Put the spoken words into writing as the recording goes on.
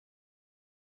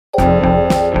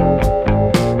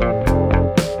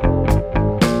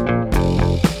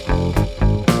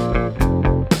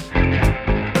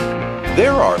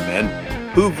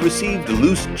who've received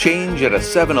loose change at a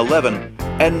 7-Eleven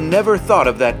and never thought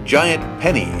of that giant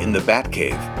penny in the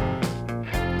Batcave.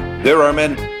 There are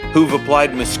men who've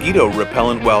applied mosquito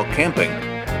repellent while camping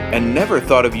and never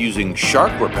thought of using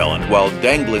shark repellent while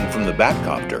dangling from the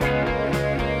Batcopter.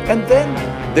 And then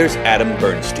there's Adam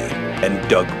Bernstein and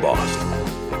Doug Bost.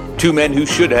 Two men who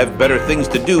should have better things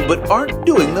to do but aren't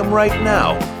doing them right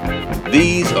now.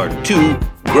 These are two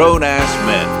grown-ass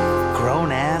men.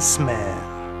 Grown-ass men.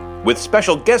 With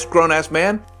special guest grown-ass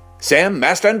man, Sam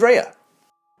Mastandrea.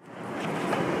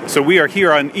 So we are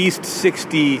here on East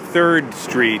 63rd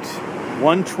Street.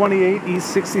 128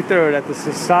 East 63rd at the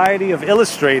Society of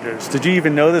Illustrators. Did you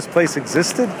even know this place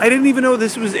existed? I didn't even know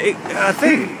this was a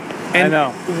thing. And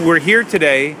I know. We're here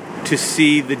today to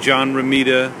see the John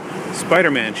Romita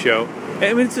Spider-Man show.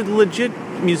 I mean, it's a legit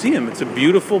museum. It's a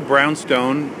beautiful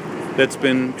brownstone that's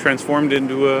been transformed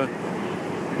into a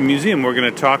museum. We're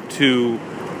going to talk to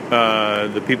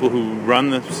the people who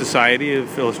run the Society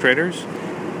of Illustrators,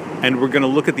 and we're going to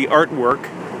look at the artwork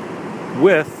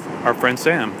with our friend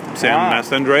Sam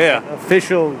Mastandrea.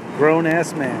 Official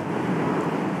grown-ass man.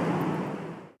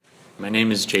 My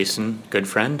name is Jason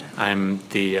Goodfriend. I'm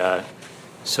the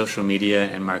social media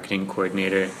and marketing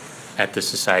coordinator at the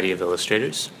Society of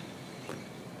Illustrators.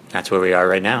 That's where we are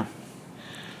right now.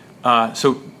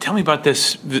 So tell me about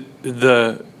this,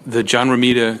 the John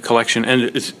Romita collection, and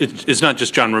it's not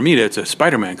just John Romita, it's a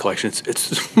Spider-Man collection. It's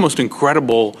the most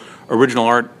incredible original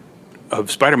art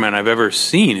of Spider-Man I've ever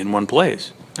seen in one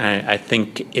place. I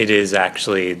think it is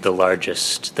actually the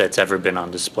largest that's ever been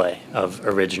on display of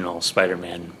original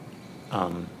Spider-Man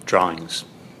drawings.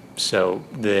 So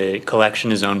the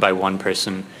collection is owned by one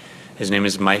person. His name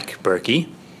is Mike Berkey.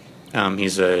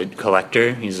 He's a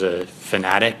collector. He's a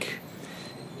fanatic.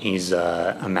 He's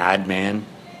a madman.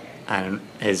 And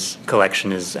his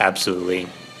collection is absolutely...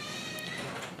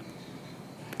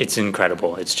 It's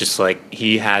incredible. It's just like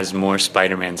he has more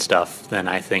Spider-Man stuff than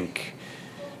I think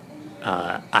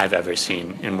I've ever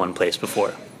seen in one place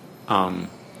before.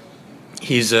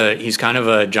 He's kind of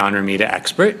a John Romita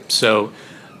expert, so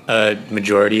a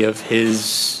majority of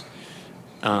his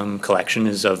collection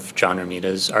is of John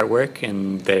Romita's artwork,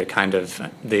 and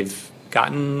they've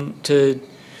gotten to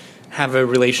have a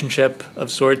relationship of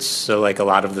sorts. So like a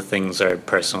lot of the things are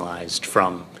personalized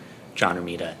from John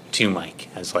Romita to Mike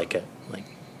as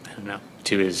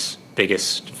to his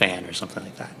biggest fan or something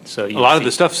like that. So a lot of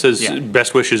the stuff says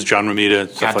best wishes John Romita,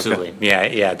 stuff absolutely. Like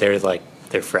that. Yeah,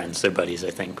 they're friends, they're buddies, I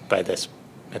think, at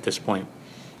this point.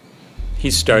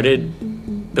 He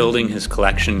started building his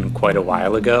collection quite a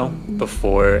while ago,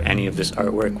 before any of this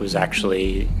artwork was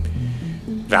actually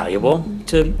valuable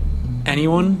to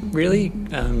anyone, really.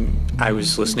 I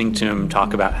was listening to him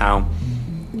talk about how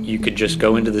you could just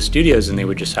go into the studios and they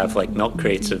would just have like milk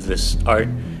crates of this art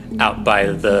out by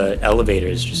the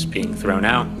elevators just being thrown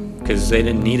out because they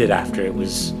didn't need it after it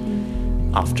was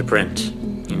off to print.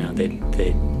 You know, they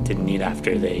didn't need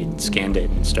after they scanned it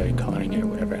and started coloring it or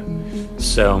whatever.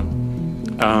 So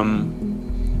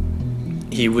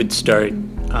he would start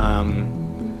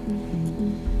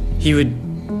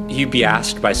he'd be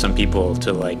asked by some people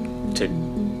to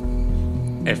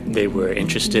if they were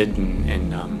interested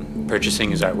in purchasing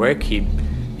his artwork.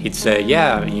 He'd say,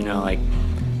 yeah, you know, like,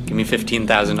 give me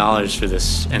 $15,000 for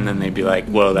this, and then they'd be like,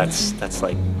 whoa, that's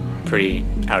like pretty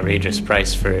outrageous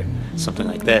price for something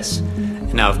like this.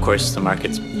 And now, of course, the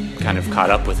market's kind of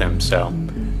caught up with him, so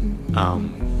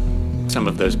some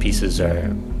of those pieces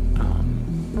are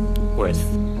worth,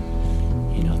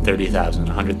 you know, $30,000,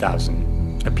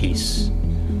 $100,000 a piece.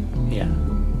 Yeah.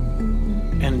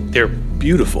 And they're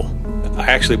beautiful. I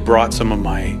actually brought some of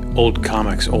my old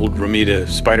comics, old Romita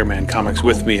Spider-Man comics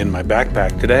with me in my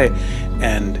backpack today,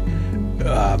 and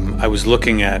I was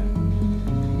looking at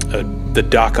the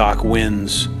Doc Ock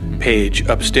Wins page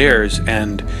upstairs,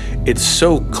 and it's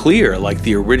so clear, like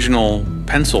the original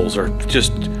pencils are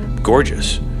just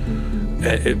gorgeous.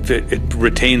 It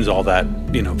retains all that,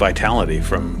 you know, vitality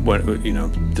from what, you know,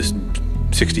 this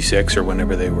 66 or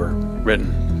whenever they were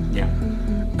written. Yeah.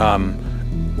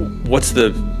 What's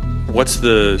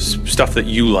the stuff that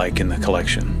you like in the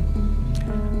collection?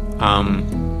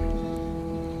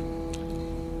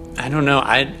 I don't know.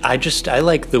 I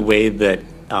like the way that,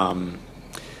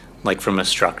 like from a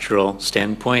structural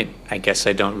standpoint, I guess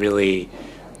I don't really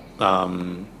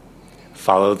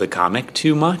follow the comic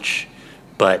too much,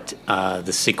 but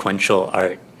the sequential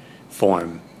art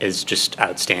form is just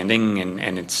outstanding,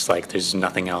 and it's like there's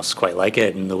nothing else quite like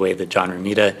it. And the way that John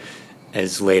Romita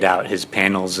has laid out his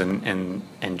panels and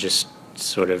just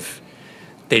sort of,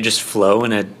 they just flow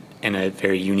in a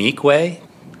very unique way.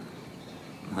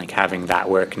 like having that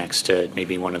work next to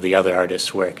maybe one of the other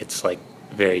artists' work, it's like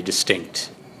very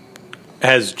distinct.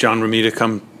 Has John Romita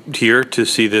come here to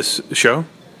see this show?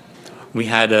 We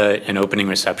had an opening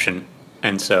reception,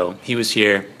 and so he was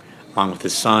here along with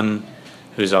his son,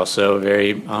 who's also a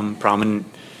very prominent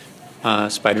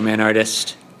Spider-Man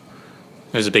artist.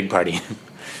 It was a big party.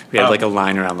 We had like a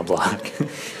line around the block.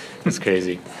 It's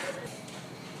crazy.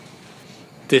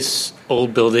 This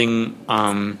old building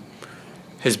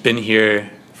has been here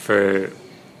for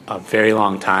a very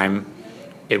long time.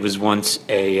 It was once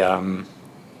an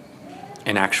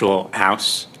actual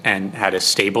house and had a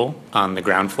stable on the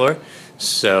ground floor.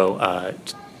 So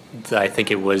I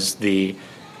think it was the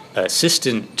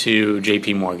assistant to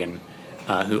J.P. Morgan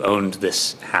who owned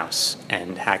this house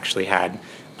and actually had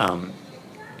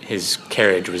his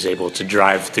carriage was able to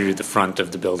drive through the front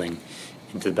of the building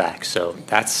into the back. So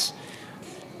that's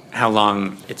how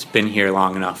long it's been here,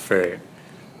 long enough for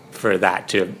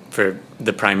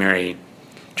the primary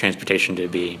transportation to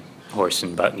be horse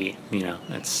and buggy.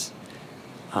 It's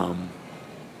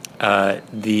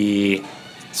the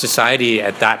society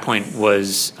at that point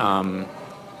was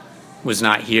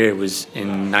not here. It was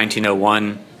in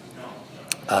 1901,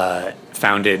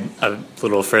 founded a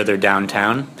little further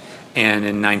downtown, and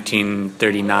in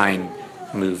 1939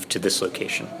 moved to this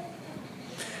location.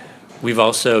 We've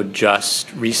also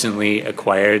just recently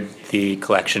acquired the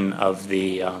collection of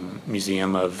the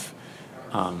Museum of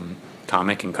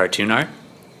Comic and Cartoon Art.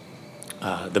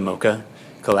 The MoCA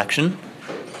collection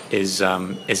is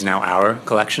now our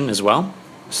collection as well.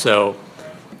 So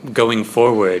going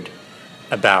forward,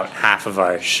 about half of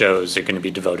our shows are going to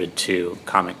be devoted to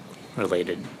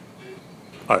comic-related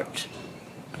art.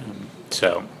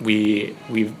 So we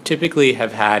typically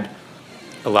have had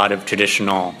a lot of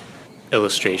traditional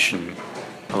illustration,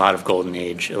 a lot of Golden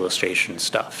Age illustration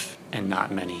stuff, and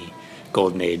not many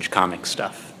Golden Age comic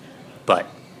stuff. But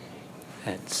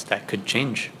that could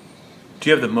change. Do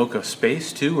you have the MoCA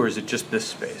space too, or is it just this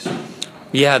space?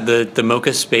 Yeah, the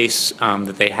MoCA space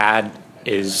that they had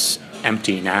is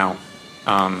empty now,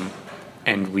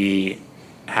 and we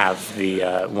have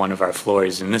the one of our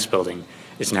floors in this building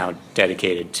is now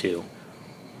dedicated to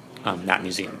that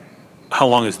museum. How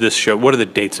long is this show? What are the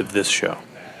dates of this show?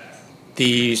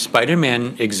 The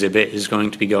Spider-Man exhibit is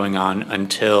going to be going on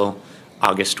until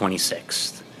August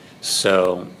 26th,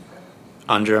 so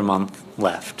under a month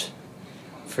left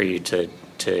for you to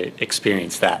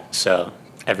experience that. So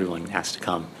everyone has to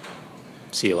come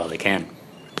see it while they can,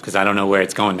 because I don't know where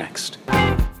it's going next.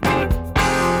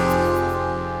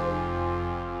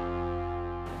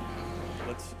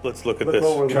 Let's look at this.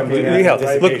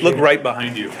 Look right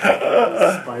behind you.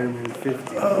 Spider-Man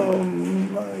 50. Oh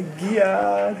my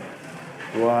God.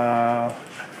 Wow.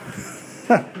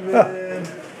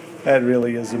 That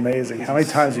really is amazing. How many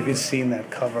times have you seen that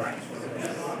cover?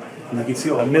 You can see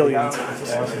a million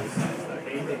times.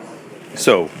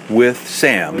 So, with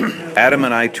Sam, Adam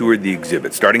and I toured the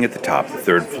exhibit, starting at the top, the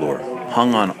third floor.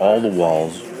 Hung on all the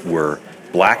walls were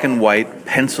black and white,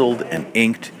 penciled and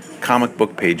inked comic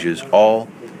book pages, all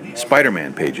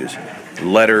Spider-Man pages,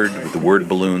 lettered with the word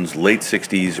balloons, late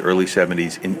 60s, early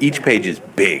 70s, and each page is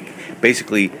big,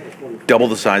 basically double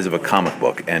the size of a comic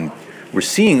book. And we're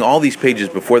seeing all these pages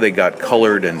before they got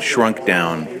colored and shrunk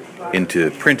down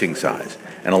into printing size.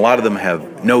 And a lot of them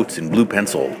have notes in blue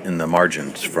pencil in the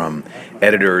margins from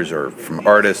editors or from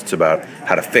artists about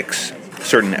how to fix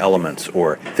certain elements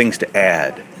or things to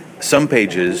add. Some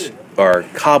pages are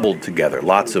cobbled together,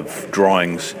 lots of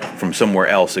drawings from somewhere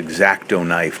else X-Acto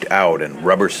knifed out and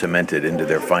rubber cemented into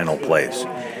their final place.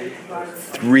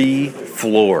 3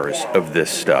 floors of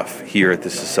this stuff here at the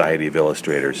Society of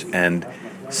Illustrators, and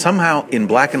somehow in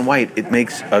black and white it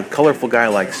makes a colorful guy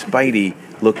like Spidey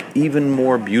look even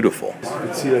more beautiful. You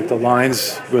can see like the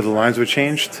lines, where the lines were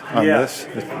changed on this.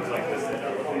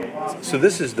 So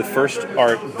this is the first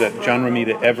art that John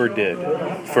Romita ever did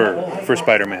for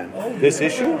Spider-Man. This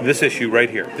issue? This issue right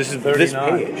here. This is 39. this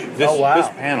page. This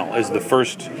panel is the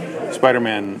first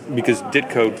Spider-Man, because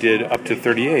Ditko did up to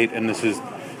 38, and this is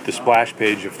the splash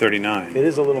page of 39. It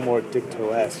is a little more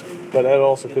Ditko-esque, but that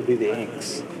also could be the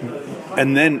inks.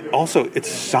 And then also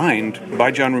it's signed by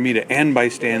John Romita and by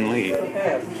Stan Lee.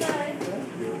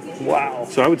 Wow.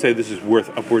 So I would say this is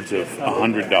worth upwards of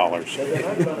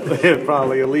 $100.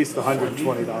 Probably at least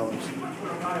 $120.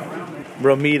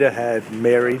 Romita had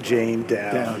Mary Jane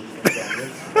down.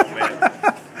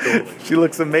 She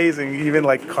looks amazing, even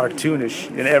like cartoonish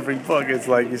in every book. It's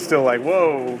like, you're still like,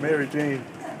 whoa, Mary Jane.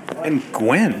 And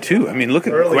Gwen, too. I mean, look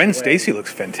at Early Gwen Gwen. Stacy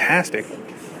looks fantastic.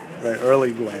 Right,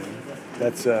 early Gwen.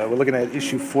 That's we're looking at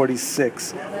issue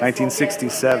 46,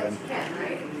 1967.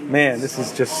 Man, this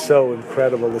is just so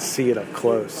incredible to see it up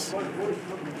close.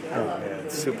 Oh man,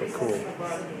 it's super cool.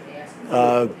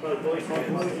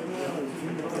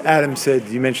 Adam said,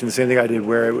 you mentioned the same thing I did,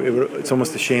 where it's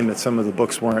almost a shame that some of the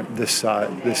books weren't this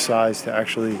size to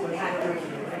actually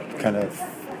kind of...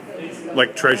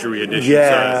 Like Treasury edition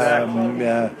size.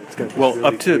 Yeah. Well, really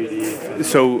up to...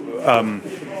 So,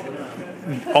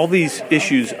 all these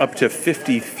issues up to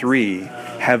 53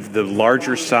 have the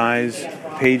larger size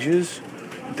pages.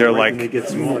 They're like... They get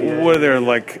smaller, what are they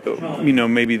like,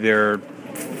 maybe they're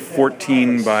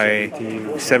 14 by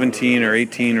 17 or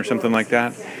 18 or something like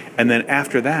that. And then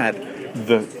after that,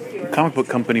 the comic book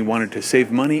company wanted to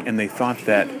save money, and they thought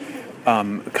that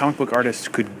comic book artists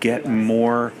could get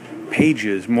more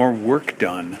pages, more work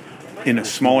done in a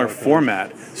smaller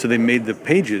format. So they made the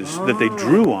pages that they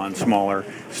drew on smaller,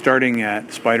 starting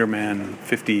at Spider-Man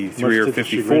 53 or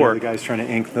 54. The guys trying to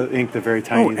ink the very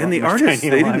tiny. And the artists,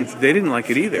 they didn't like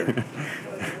it either.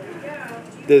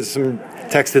 There's some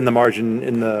text in the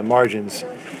margins,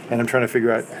 and I'm trying to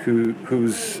figure out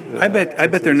who's. I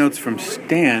bet they're notes from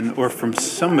Stan or from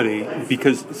somebody,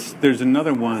 because there's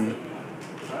another one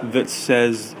that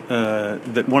says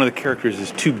that one of the characters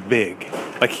is too big.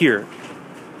 Like here,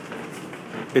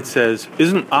 it says,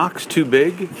 "Isn't Ox too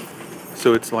big?"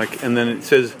 So it's like, and then it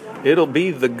says, "It'll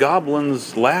be the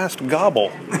Goblin's last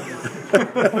gobble."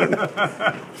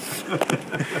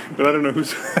 But I don't know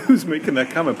who's making that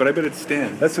comment, but I bet it's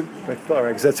Stan. That's I thought, right?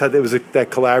 Because that's how there was that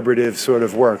collaborative sort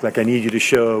of work. Like, I need you to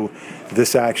show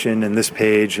this action and this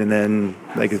page, and then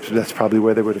that's probably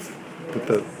where they would have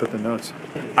put the notes.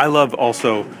 I love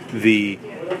also the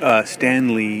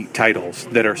Stan Lee titles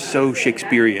that are so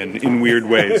Shakespearean in weird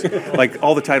ways. Like,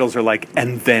 all the titles are like,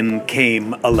 "And then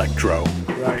came Electro."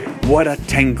 Right. What a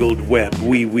tangled web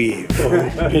we weave.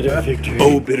 Oh, bitter victory.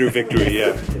 Oh, bitter victory,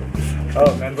 yeah.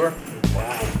 Oh, Menvor?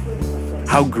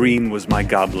 How green was my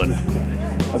goblin?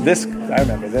 I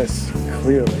remember this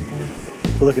clearly.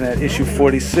 We're looking at issue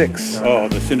 46. Oh,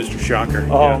 the Sinister Shocker.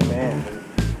 Oh, yeah. man.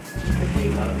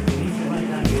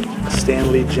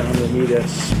 Stan Lee, John Romita,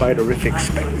 Spiderific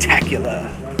Spectacular.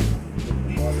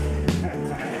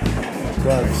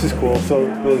 Wow, this is cool. So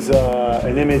there's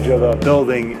an image of a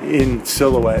building in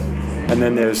silhouette, and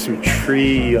then there's some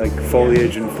tree, like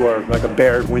foliage and floor, like a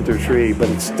bare winter tree, but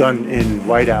it's done in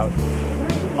whiteout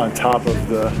on top of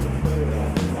the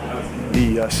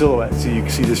silhouette. So you can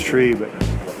see this tree, but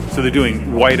So they're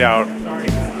doing whiteout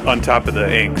on top of the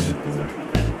inks.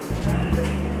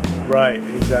 right,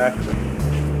 exactly.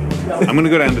 I'm going to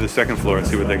go down to the second floor and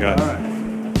see what they got. All right.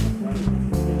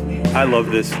 I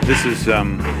love this. This is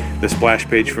the splash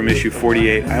page from issue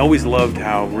 48. I always loved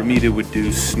how Romita would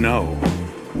do snow.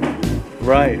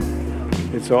 Right.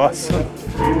 It's awesome.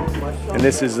 And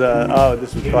this is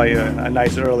this was probably a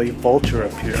nice early Vulture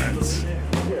appearance.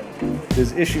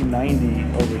 There's issue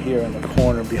 90 over here in the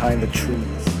corner behind the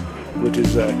trees, which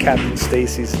is Captain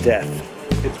Stacy's death.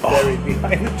 It's buried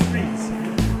behind the trees.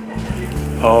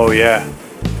 Oh, yeah.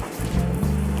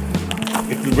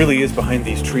 It really is behind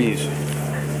these trees.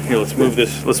 Here, let's move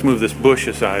this bush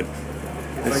aside.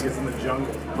 It's like it's in the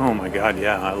jungle. Oh my God,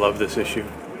 yeah, I love this issue.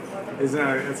 It's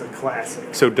a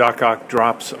classic. So Doc Ock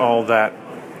drops all that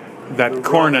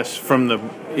cornice from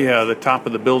the top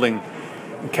of the building.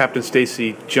 Captain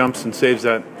Stacy jumps and saves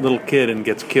that little kid and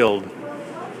gets killed.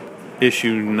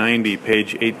 Issue 90,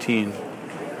 page 18.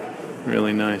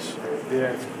 Really nice.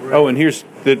 Yeah, it's great. Oh, and here's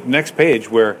the next page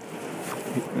where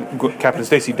Captain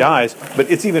Stacy dies,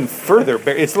 but it's even further.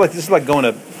 This is like going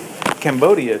to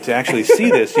Cambodia to actually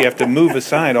see this. You have to move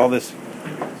aside all this.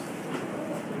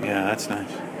 Yeah, that's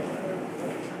nice.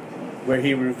 Where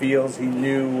he reveals he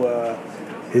knew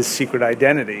his secret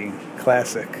identity.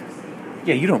 Classic.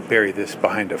 Yeah, you don't bury this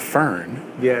behind a fern.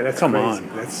 Yeah, that's Come crazy.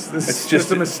 on. It's just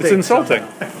a mistake. It's insulting.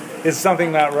 It's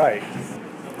something not right.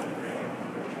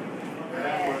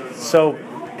 So,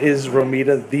 is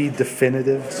Romita the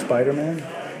definitive Spider-Man?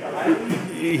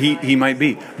 He might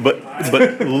be, but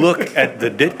look at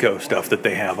the Ditko stuff that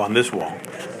they have on this wall.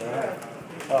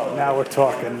 Oh, now we're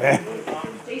talking, man.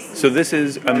 So this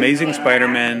is Amazing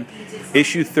Spider-Man,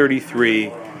 issue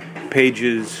 33,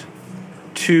 pages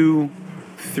 2,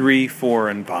 3, 4,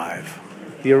 and 5.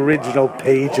 The original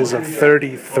pages of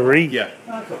 33. Yeah.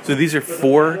 So these are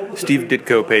 4 Steve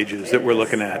Ditko pages that we're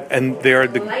looking at, and they are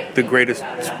the greatest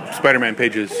Spider-Man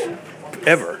pages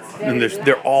ever. And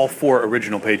they're all 4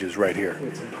 original pages right here.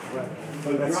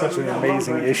 That's such an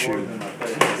amazing issue.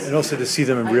 And also to see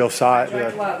them in real size.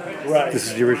 Right. This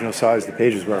is the original size the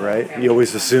pages were, right? You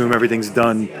always assume everything's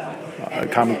done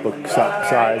comic book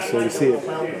size, so to see it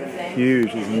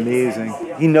Huge. He's amazing.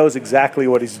 He knows exactly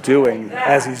what he's doing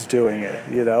as he's doing it.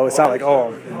 You know, it's not like,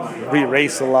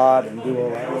 re-race a lot and do all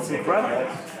that. It's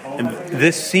incredible. And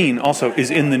this scene also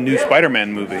is in the new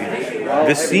Spider-Man movie.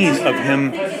 This scene of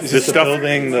him,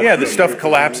 the stuff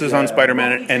collapses on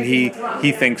Spider-Man, and he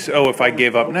thinks, if I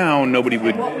gave up now, nobody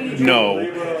would know.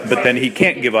 But then he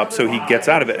can't give up, so he gets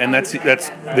out of it. And that's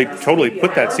they totally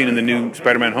put that scene in the new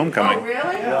Spider-Man Homecoming. Oh, really?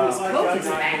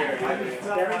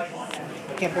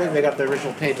 I can't believe they got the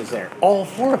original pages there. All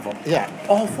four of them. Yeah.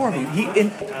 All four of them. I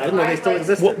didn't know they still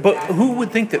existed. Well, but who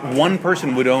would think that one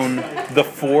person would own the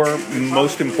four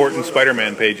most important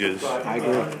Spider-Man pages? I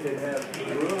agree.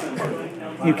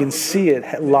 You can see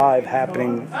it live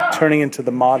happening, turning into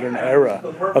the modern era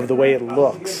of the way it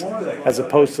looks, as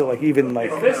opposed to Amazing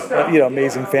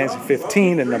Fantasy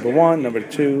 15 and number 1, number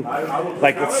 2.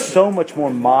 Like, it's so much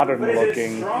more modern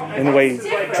looking in the way he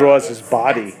draws his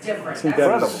body. It's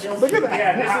incredible. Look at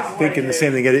that. Thinking the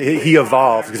same thing. He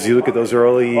evolved because you look at those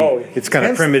early. It's kind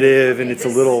of primitive and it's a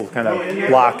little kind of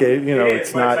blockade. You know,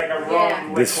 it's not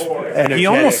this energetic. He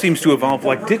almost seems to evolve,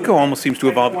 like Ditko almost seems to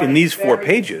evolve in these 4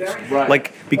 pages. Like,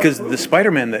 because the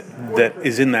Spider-Man that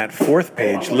is in that 4th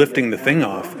page, lifting the thing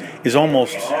off, is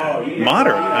almost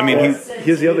modern. I mean,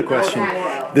 here's the other question.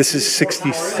 This is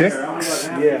 66.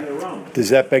 Yeah. Does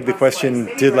that beg the question?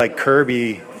 Did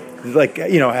Kirby,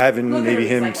 having maybe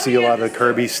him see a lot of the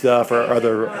Kirby stuff, or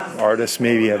other artists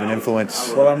maybe have an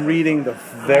influence? Well, I'm reading the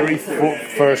very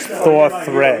first Thor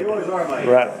thread.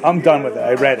 Right. I'm done with it.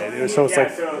 I read it. So it's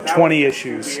like 20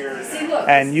 issues.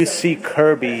 And you see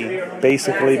Kirby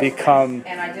basically become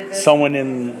someone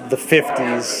in the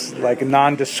 50s, like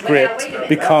nondescript,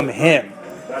 become him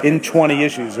in 20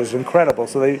 issues. It's incredible.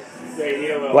 So they're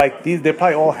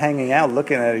probably all hanging out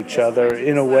looking at each other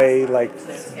in a way like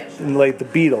the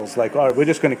Beatles. Like, all right, we're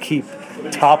just going to keep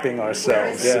topping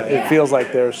ourselves. Yeah. It feels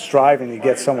like they're striving to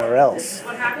get somewhere else.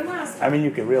 I mean,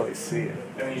 you can really see it.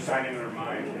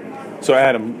 So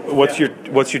Adam, what's your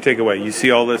takeaway? You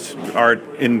see all this art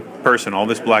in person, all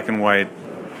this black and white,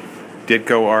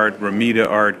 Ditko art, Romita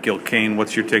art, Gil Kane.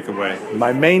 What's your takeaway?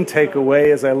 My main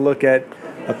takeaway as I look at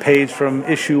a page from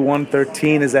issue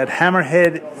 113 is that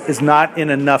Hammerhead is not in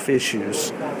enough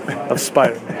issues of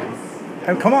Spider-Man.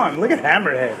 And come on, look at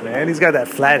Hammerhead, man. He's got that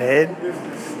flat head.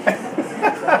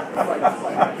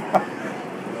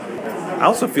 I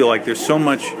also feel like there's so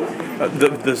much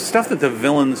the stuff that the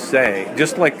villains say,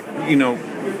 just like,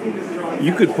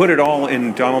 you could put it all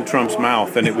in Donald Trump's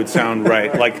mouth and it would sound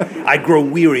right. Like, I grow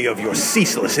weary of your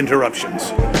ceaseless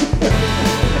interruptions.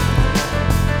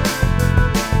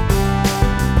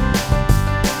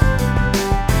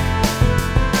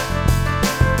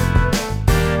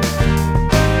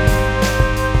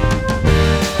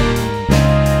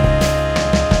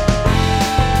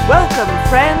 Welcome,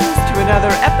 friends, to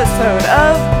another episode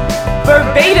of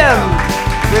Verbatim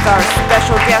with our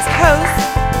special guest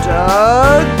host,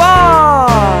 Doug Bost.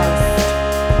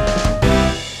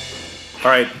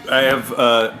 All right, I have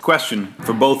a question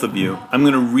for both of you. I'm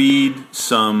going to read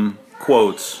some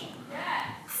quotes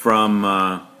from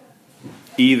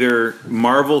either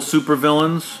Marvel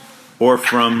supervillains or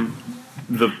from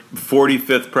the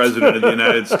 45th President of the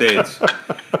United States.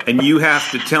 And you have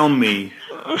to tell me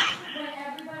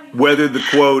whether the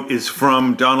quote is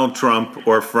from Donald Trump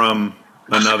or from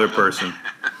another person.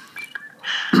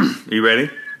 Are you ready?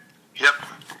 Yep.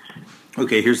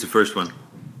 Okay, here's the first one.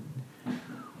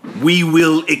 We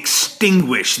will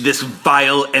extinguish this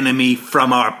vile enemy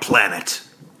from our planet.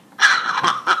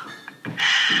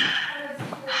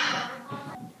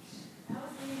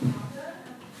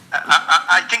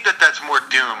 I think that's more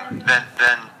Doom than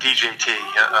DJT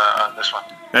on this one.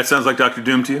 That sounds like Dr.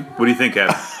 Doom to you? What do you think,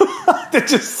 Adam?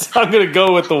 I'm going to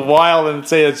go with the wild and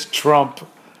say it's Trump.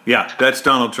 Yeah, that's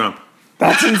Donald Trump.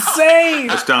 That's insane.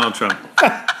 That's Donald Trump.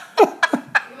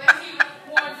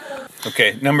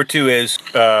 Okay, number 2 is,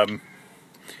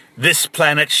 this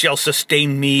planet shall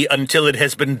sustain me until it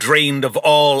has been drained of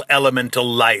all elemental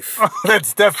life.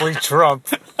 That's definitely Trump.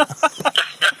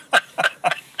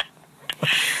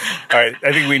 All right,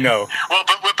 I think we know. Well,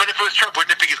 but if it was Trump,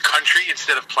 wouldn't it be country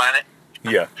instead of planet?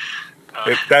 Yeah.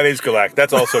 That is Galactus.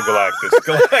 That's also Galactus.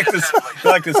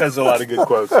 Galactus has a lot of good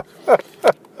quotes.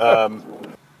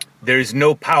 There is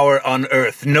no power on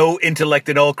Earth, no intellect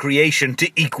in all creation to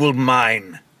equal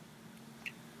mine.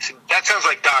 See, that sounds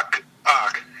like Doc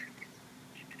Ock.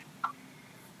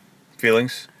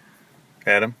 Feelings?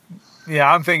 Adam?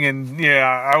 Yeah, I'm thinking,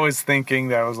 I was thinking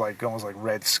that was like almost like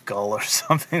Red Skull or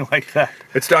something like that.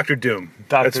 It's Dr. Doom.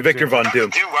 That's Victor Von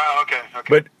Doom. Wow, okay.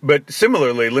 But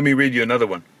similarly, let me read you another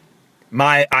one.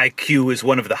 My IQ is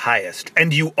one of the highest,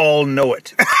 and you all know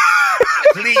it.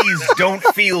 Please don't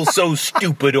feel so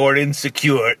stupid or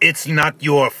insecure. It's not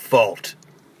your fault.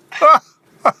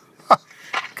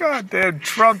 God damn,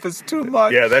 Trump is too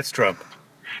much. Yeah, that's Trump.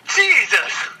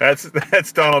 Jesus.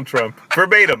 That's Donald Trump.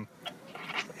 Verbatim.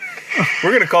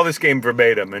 We're going to call this game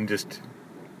verbatim and just...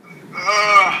 You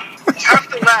have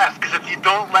to laugh, because if you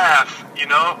don't laugh, you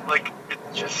know, like,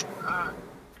 it's just...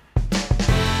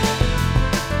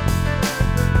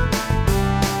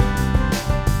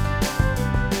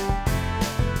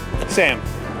 Sam,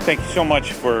 thank you so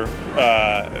much for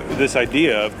this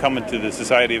idea of coming to the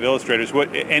Society of Illustrators.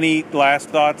 Any last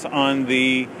thoughts on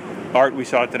the art we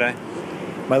saw today?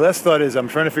 My last thought is I'm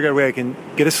trying to figure out a way I can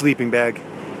get a sleeping bag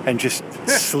and just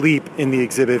sleep in the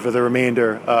exhibit for the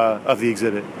remainder of the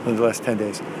exhibit in the last 10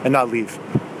 days and not leave.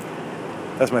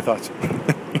 That's my thoughts.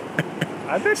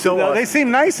 I bet they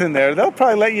seem nice in there. They'll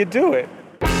probably let you do it.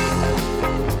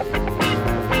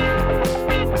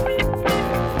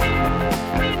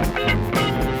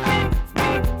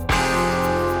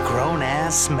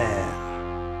 Grown-ass men.